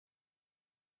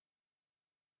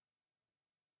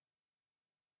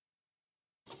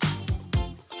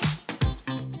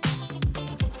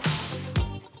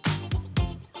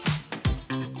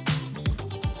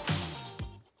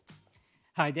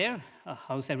Hi there.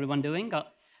 How's everyone doing?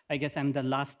 I guess I'm the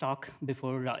last talk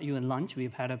before you and lunch.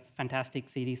 We've had a fantastic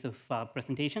series of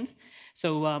presentations.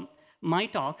 So my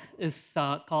talk is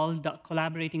called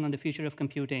Collaborating on the Future of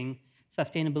Computing,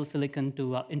 Sustainable Silicon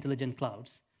to Intelligent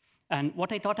Clouds. And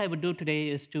what I thought I would do today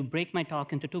is to break my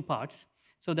talk into two parts.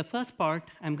 So the first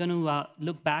part, I'm going to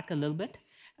look back a little bit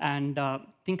and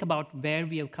think about where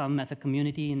we have come as a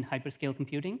community in hyperscale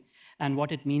computing and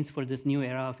what it means for this new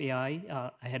era of AI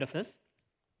ahead of us.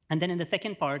 And then in the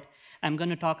second part, I'm going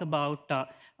to talk about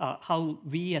how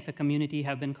we as a community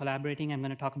have been collaborating. I'm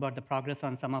going to talk about the progress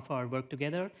on some of our work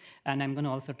together, and I'm going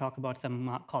to also talk about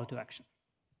some call to action.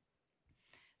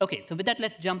 OK, so with that,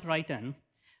 let's jump right in.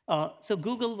 So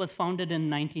Google was founded in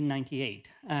 1998,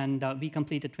 and we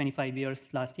completed 25 years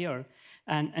last year.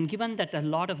 And given that a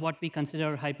lot of what we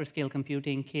consider hyperscale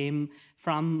computing came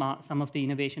from some of the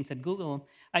innovations at Google,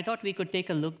 I thought we could take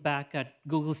a look back at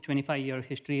Google's 25-year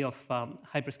history of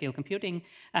hyperscale computing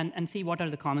and see what are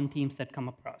the common themes that come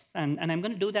across. And I'm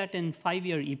going to do that in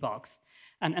 5-year epochs.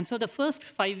 And so the first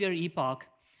 5-year epoch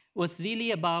was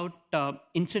really about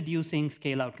introducing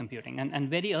scale-out computing. And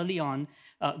very early on,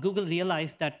 Google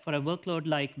realized that for a workload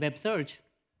like web search,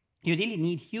 you really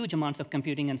need huge amounts of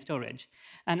computing and storage.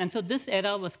 And so this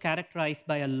era was characterized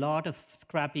by a lot of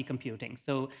scrappy computing.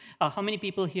 So how many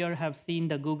people here have seen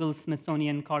the Google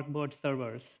Smithsonian corkboard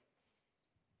servers?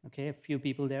 OK, a few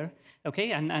people there.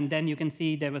 OK, and then you can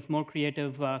see there was more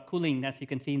creative cooling, as you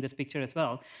can see in this picture as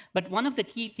well. But one of the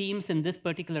key themes in this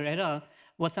particular era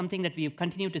was something that we've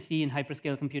continued to see in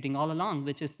hyperscale computing all along,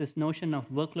 which is this notion of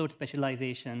workload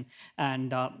specialization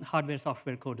and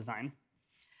hardware-software co-design.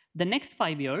 The next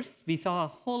 5 years, we saw a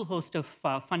whole host of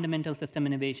fundamental system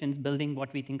innovations building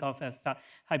what we think of as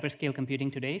hyperscale computing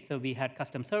today. So we had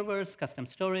custom servers, custom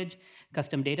storage,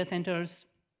 custom data centers.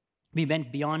 We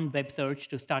went beyond web search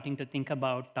to starting to think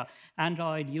about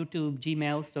Android, YouTube,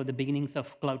 Gmail, so the beginnings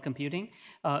of cloud computing.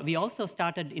 We also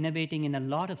started innovating in a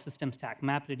lot of system stack,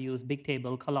 MapReduce,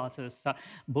 Bigtable, Colossus,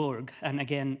 Borg, and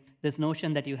again, this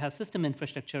notion that you have system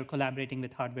infrastructure collaborating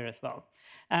with hardware as well.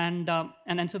 And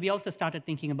so we also started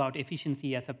thinking about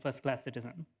efficiency as a first-class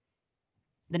citizen.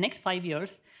 The next 5 years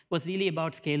was really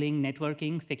about scaling,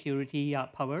 networking, security,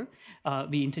 power.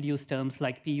 We introduced terms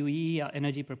like PUE,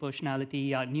 energy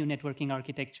proportionality, new networking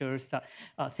architectures,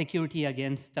 security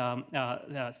against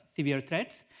severe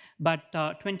threats. But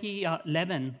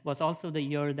 2011 was also the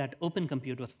year that Open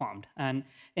Compute was formed. And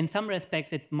in some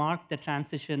respects, it marked the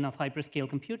transition of hyperscale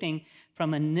computing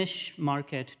from a niche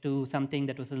market to something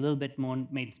that was a little bit more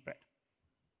mainspread.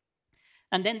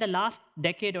 And then the last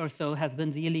decade or so has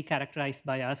been really characterized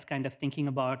by us kind of thinking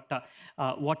about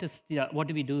what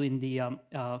do we do in the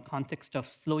context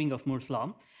of slowing of Moore's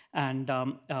law. And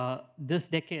this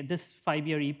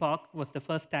 5-year epoch was the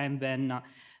first time when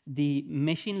the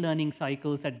machine learning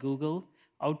cycles at Google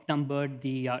outnumbered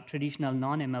the traditional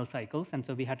non-ML cycles. And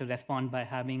so we had to respond by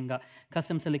having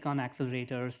custom silicon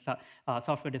accelerators,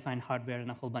 software-defined hardware, and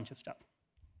a whole bunch of stuff.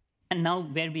 And now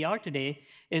where we are today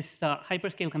is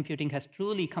hyperscale computing has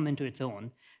truly come into its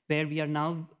own, where we are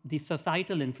now the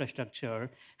societal infrastructure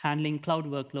handling cloud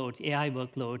workloads, AI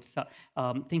workloads,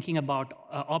 thinking about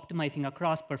optimizing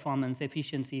across performance,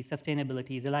 efficiency,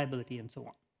 sustainability, reliability, and so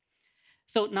on.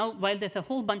 So now, while there's a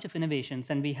whole bunch of innovations,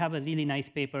 and we have a really nice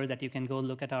paper that you can go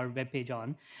look at our webpage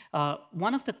on,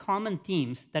 one of the common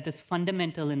themes that is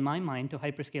fundamental in my mind to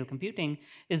hyperscale computing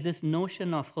is this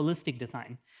notion of holistic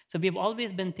design. So we've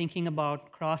always been thinking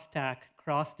about cross-stack,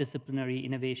 cross-disciplinary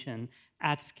innovation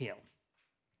at scale.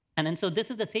 And so this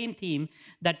is the same theme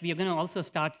that we are going to also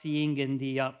start seeing in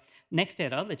the next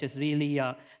era, which is really,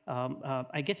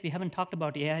 I guess we haven't talked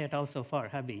about AI at all so far,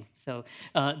 have we? So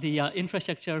the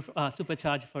infrastructure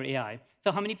supercharged for AI.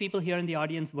 So how many people here in the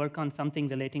audience work on something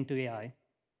relating to AI?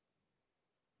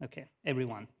 OK,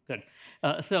 everyone, good.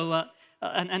 So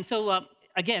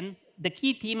again, the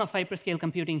key theme of hyperscale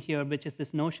computing here, which is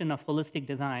this notion of holistic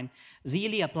design,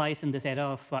 really applies in this era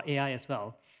of AI as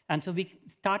well. And so we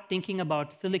start thinking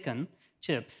about silicon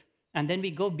chips, and then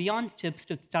we go beyond chips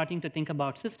to starting to think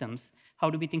about systems. How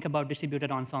do we think about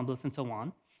distributed ensembles and so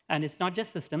on? And it's not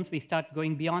just systems. We start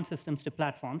going beyond systems to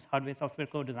platforms, hardware, software,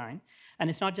 co-design. And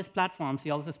it's not just platforms.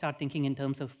 We also start thinking in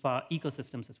terms of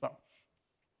ecosystems as well.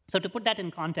 So to put that in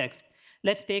context,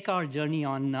 let's take our journey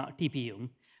on TPU.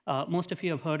 Most of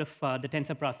you have heard of the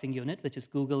Tensor Processing Unit, which is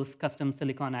Google's custom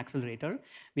silicon accelerator.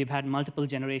 We've had multiple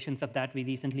generations of that. We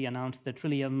recently announced the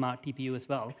Trillium TPU as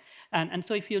well. And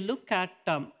so if you look at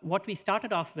what we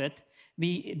started off with,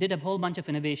 we did a whole bunch of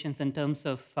innovations in terms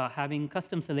of having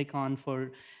custom silicon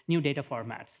for new data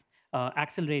formats.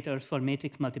 accelerators for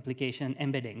matrix multiplication,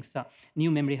 embeddings,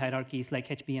 new memory hierarchies like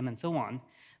HBM, and so on.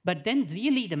 But then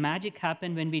really the magic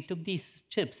happened when we took these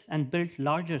chips and built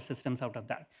larger systems out of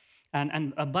that.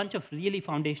 And a bunch of really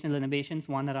foundational innovations,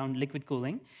 one around liquid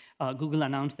cooling. Google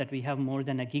announced that we have more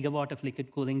than a gigawatt of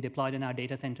liquid cooling deployed in our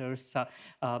data centers.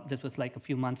 This was like a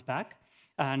few months back.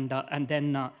 And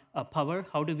then power,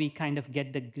 how do we kind of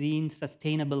get the green,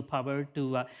 sustainable power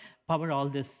to power all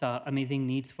this amazing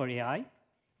needs for AI?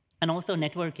 And also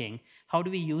networking, how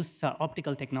do we use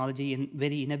optical technology in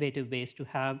very innovative ways to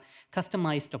have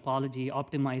customized topology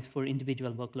optimized for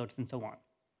individual workloads and so on.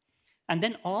 And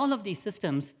then all of these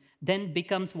systems then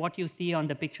becomes what you see on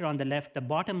the picture on the left, the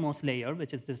bottommost layer,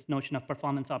 which is this notion of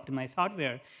performance-optimized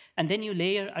hardware. And then you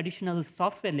layer additional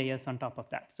software layers on top of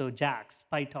that. So JAX,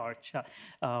 PyTorch,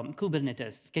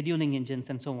 Kubernetes, scheduling engines,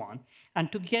 and so on.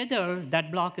 And together,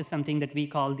 that block is something that we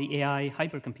call the AI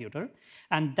hypercomputer.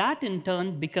 And that, in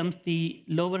turn, becomes the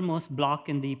lowermost block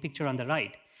in the picture on the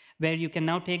right, where you can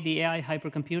now take the AI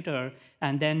hypercomputer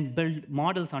and then build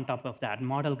models on top of that,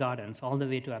 model gardens, all the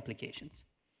way to applications.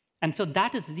 And so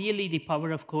that is really the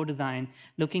power of co-design,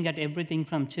 looking at everything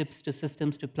from chips to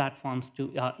systems to platforms to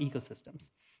ecosystems.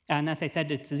 And as I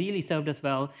said, it's really served us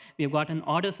well. We've gotten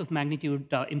orders of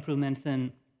magnitude improvements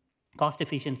in cost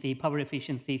efficiency, power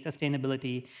efficiency,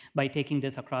 sustainability by taking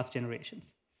this across generations.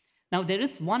 Now, there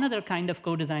is one other kind of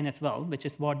co-design as well, which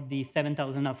is what the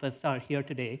 7,000 of us are here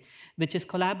today, which is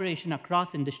collaboration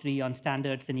across industry on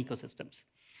standards and ecosystems.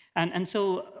 And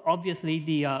so, obviously,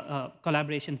 the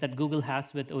collaborations that Google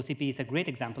has with OCP is a great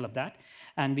example of that.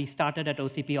 And we started at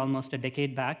OCP almost a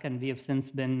decade back, and we have since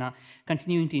been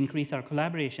continuing to increase our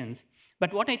collaborations.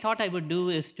 But what I thought I would do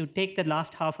is to take the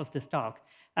last half of this talk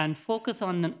and focus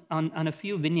on a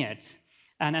few vignettes.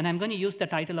 And I'm going to use the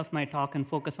title of my talk and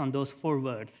focus on those 4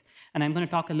 words. And I'm going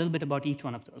to talk a little bit about each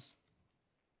one of those.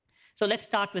 So let's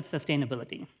start with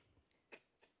sustainability.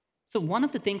 So one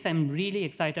of the things I'm really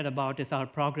excited about is our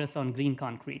progress on green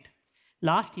concrete.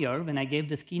 Last year, when I gave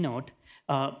this keynote,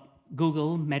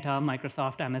 Google, Meta,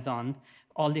 Microsoft, Amazon,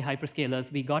 all the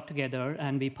hyperscalers, we got together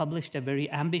and we published a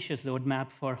very ambitious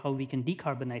roadmap for how we can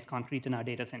decarbonize concrete in our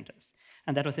data centers.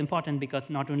 And that was important because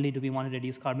not only do we want to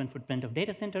reduce carbon footprint of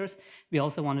data centers, we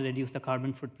also want to reduce the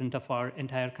carbon footprint of our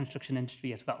entire construction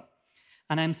industry as well.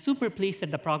 And I'm super pleased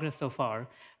at the progress so far.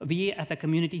 We, as a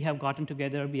community, have gotten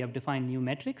together. We have defined new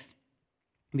metrics.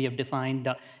 We have defined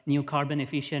new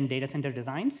carbon-efficient data center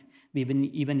designs. We've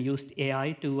even used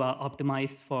AI to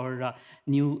optimize for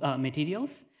new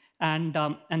materials. And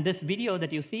this video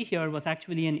that you see here was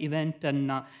actually an event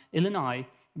in Illinois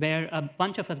where a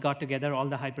bunch of us got together, all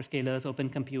the hyperscalers, open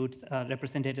compute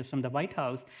representatives from the White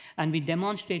House, and we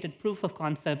demonstrated proof of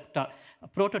concept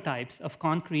prototypes of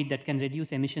concrete that can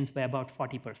reduce emissions by about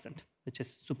 40%, which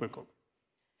is super cool.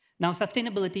 Now,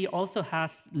 sustainability also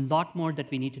has a lot more that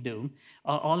we need to do.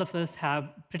 All of us have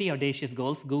pretty audacious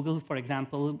goals. Google, for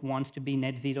example, wants to be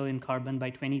net zero in carbon by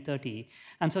 2030.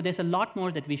 And so there's a lot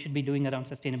more that we should be doing around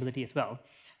sustainability as well.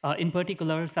 In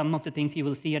particular, some of the things you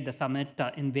will see at the summit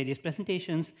in various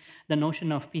presentations, the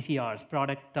notion of PCRs,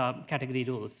 product category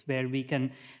rules, where we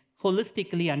can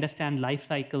holistically understand life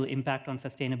cycle impact on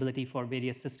sustainability for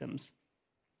various systems.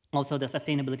 Also, the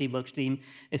sustainability workstream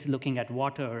is looking at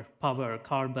water, power,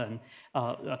 carbon,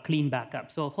 clean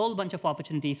backup. So a whole bunch of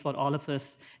opportunities for all of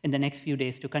us in the next few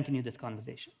days to continue this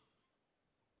conversation.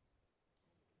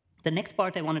 The next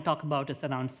part I want to talk about is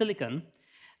around silicon.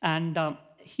 And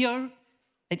here,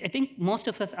 I think most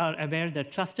of us are aware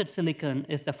that trusted silicon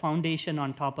is the foundation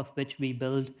on top of which we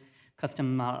build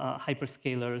custom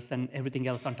hyperscalers and everything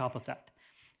else on top of that.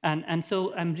 And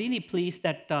so I'm really pleased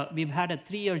that we've had a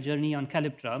 3-year journey on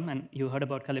Calyptra, and you heard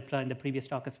about Calyptra in the previous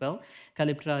talk as well.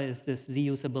 Calyptra is this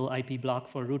reusable IP block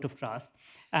for root of trust.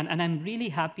 And I'm really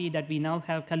happy that we now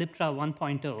have Calyptra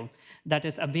 1.0 that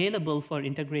is available for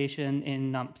integration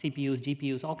in CPUs,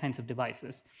 GPUs, all kinds of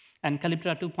devices. And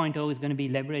Calyptra 2.0 is going to be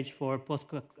leveraged for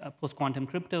post-quantum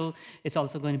crypto. It's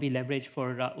also going to be leveraged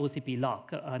for OCP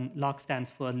lock. And lock stands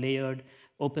for layered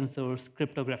open source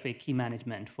cryptographic key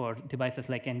management for devices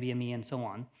like NVMe and so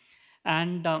on.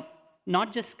 And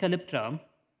not just Calyptra,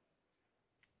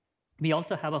 we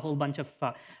also have a whole bunch of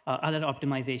other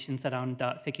optimizations around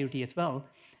security as well.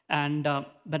 And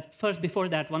but first, before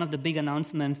that, one of the big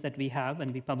announcements that we have,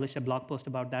 and we published a blog post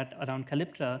about that around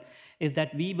Calyptra, is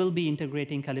that we will be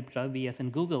integrating Calyptra, we as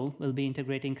in Google, will be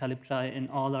integrating Calyptra in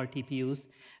all our TPUs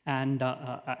and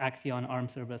Axion ARM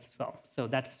servers as well. So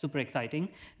that's super exciting,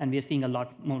 and we're seeing a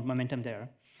lot more momentum there.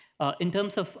 In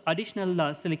terms of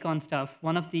additional silicon stuff,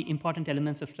 one of the important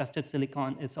elements of trusted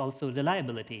silicon is also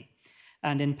reliability.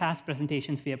 And in past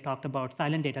presentations, we have talked about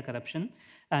silent data corruption.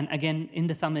 And again, in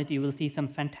the summit, you will see some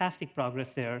fantastic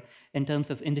progress there in terms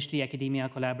of industry-academia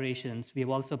collaborations. We have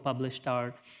also published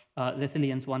our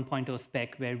Resilience 1.0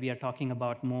 spec, where we are talking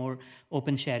about more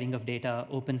open sharing of data,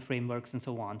 open frameworks, and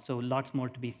so on. So lots more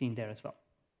to be seen there as well.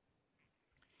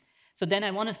 So then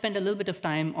I want to spend a little bit of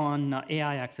time on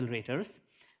AI accelerators.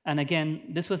 And again,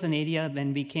 this was an area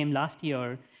when we came last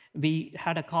year, we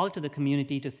had a call to the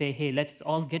community to say, hey, let's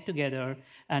all get together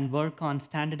and work on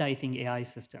standardizing AI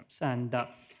systems. And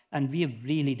we have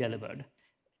really delivered.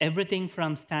 Everything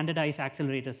from standardized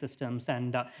accelerator systems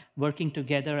and working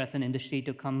together as an industry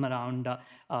to come around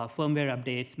firmware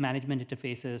updates, management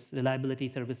interfaces, reliability,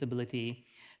 serviceability,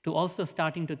 to also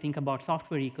starting to think about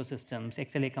software ecosystems,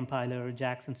 XLA compiler,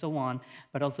 JAX, and so on,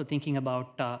 but also thinking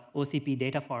about OCP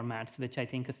data formats, which I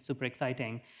think is super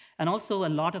exciting. And also a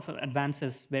lot of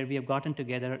advances where we have gotten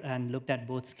together and looked at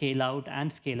both scale-out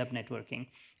and scale-up networking.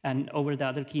 And over the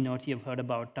other keynotes, you've heard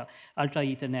about Ultra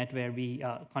Ethernet, where we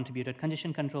contributed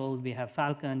congestion control. We have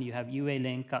Falcon, you have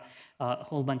UA-Link, a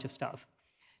whole bunch of stuff.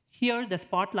 Here, the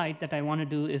spotlight that I want to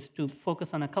do is to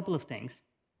focus on a couple of things.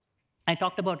 I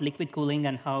talked about liquid cooling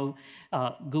and how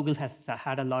Google has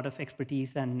had a lot of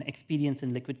expertise and experience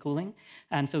in liquid cooling.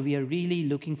 And so we are really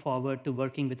looking forward to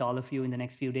working with all of you in the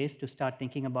next few days to start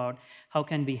thinking about how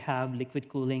can we have liquid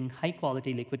cooling,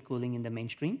 high-quality liquid cooling in the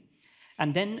mainstream.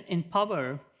 And then in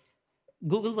power,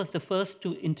 Google was the first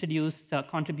to introduce,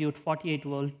 contribute 48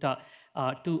 volt to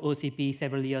OCP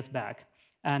several years back.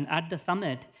 And at the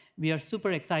summit, we are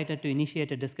super excited to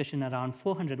initiate a discussion around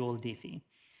 400 volt DC.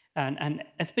 And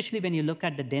especially when you look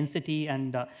at the density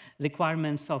and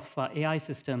requirements of AI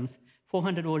systems,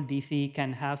 400 volt DC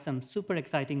can have some super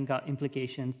exciting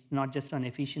implications, not just on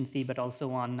efficiency, but also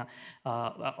on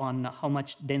how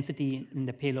much density in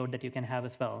the payload that you can have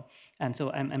as well. And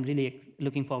so I'm really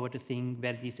looking forward to seeing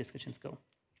where these discussions go.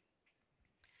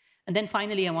 And then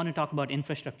finally, I want to talk about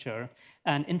infrastructure.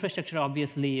 And infrastructure,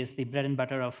 obviously, is the bread and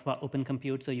butter of open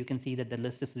compute. So you can see that the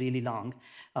list is really long.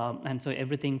 And so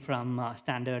everything from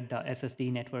standard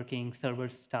SSD networking, server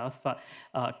stuff,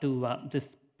 to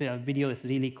this video is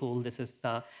really cool. This is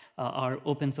our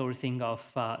open sourcing of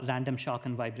random shock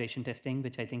and vibration testing,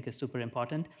 which I think is super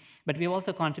important. But we've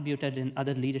also contributed in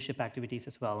other leadership activities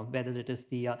as well, whether it is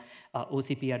the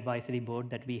OCP advisory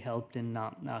board that we helped in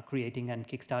creating and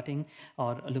kickstarting,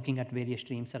 or looking at various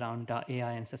streams around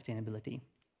AI and sustainability.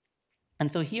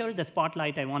 And so here, the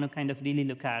spotlight I want to kind of really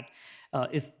look at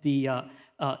is the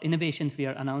innovations we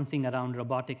are announcing around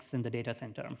robotics in the data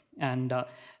center. And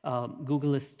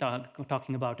Google is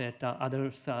talking about it.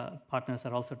 Other partners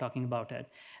are also talking about it.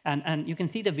 And you can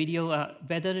see the video,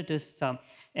 whether it is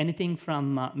anything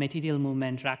from material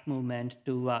movement, rack movement,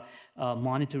 to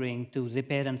monitoring, to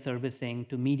repair and servicing,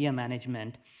 to media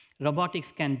management.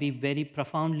 Robotics can be very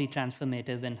profoundly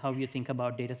transformative in how you think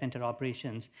about data center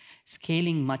operations,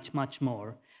 scaling much, much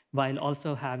more, while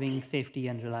also having safety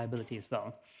and reliability as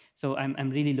well. So I'm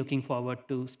really looking forward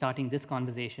to starting this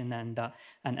conversation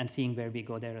and seeing where we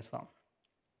go there as well.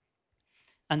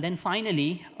 And then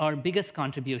finally, our biggest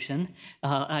contribution.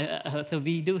 So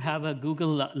we do have a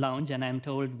Google lounge, and I'm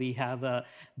told we have a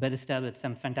barista with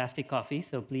some fantastic coffee.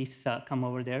 So please come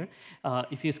over there.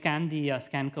 If you scan the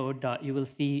scan code, you will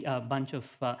see a bunch of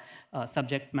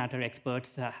subject matter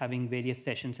experts having various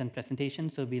sessions and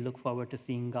presentations. So we look forward to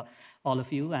seeing all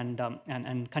of you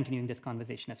and continuing this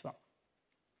conversation as well.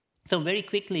 So very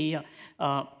quickly,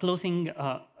 closing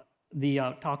the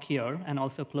talk here, and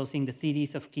also closing the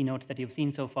series of keynotes that you've seen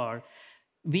so far,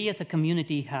 we as a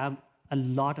community have a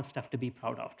lot of stuff to be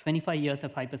proud of. 25 years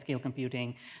of hyperscale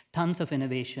computing, tons of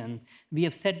innovation. We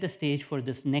have set the stage for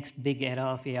this next big era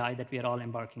of AI that we are all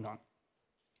embarking on.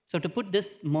 So to put this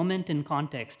moment in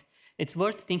context, it's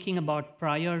worth thinking about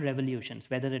prior revolutions,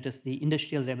 whether it is the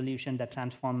industrial revolution that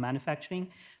transformed manufacturing,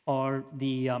 or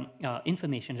the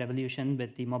information revolution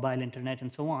with the mobile internet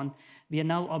and so on. We are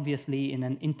now obviously in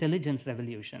an intelligence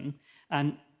revolution.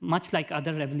 And much like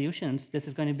other revolutions, this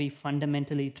is going to be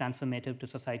fundamentally transformative to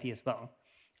society as well.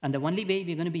 And the only way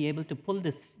we're going to be able to pull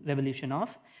this revolution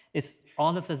off is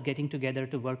all of us getting together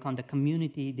to work on the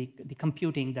community, the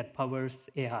computing that powers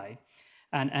AI.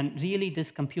 And really, this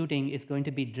computing is going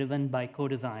to be driven by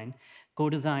co-design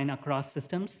across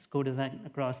systems, co-design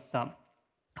across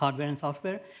hardware and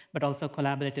software, but also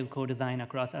collaborative co-design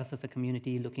across us as a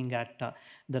community, looking at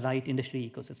the right industry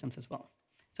ecosystems as well.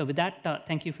 So with that,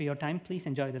 thank you for your time. Please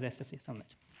enjoy the rest of the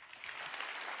summit.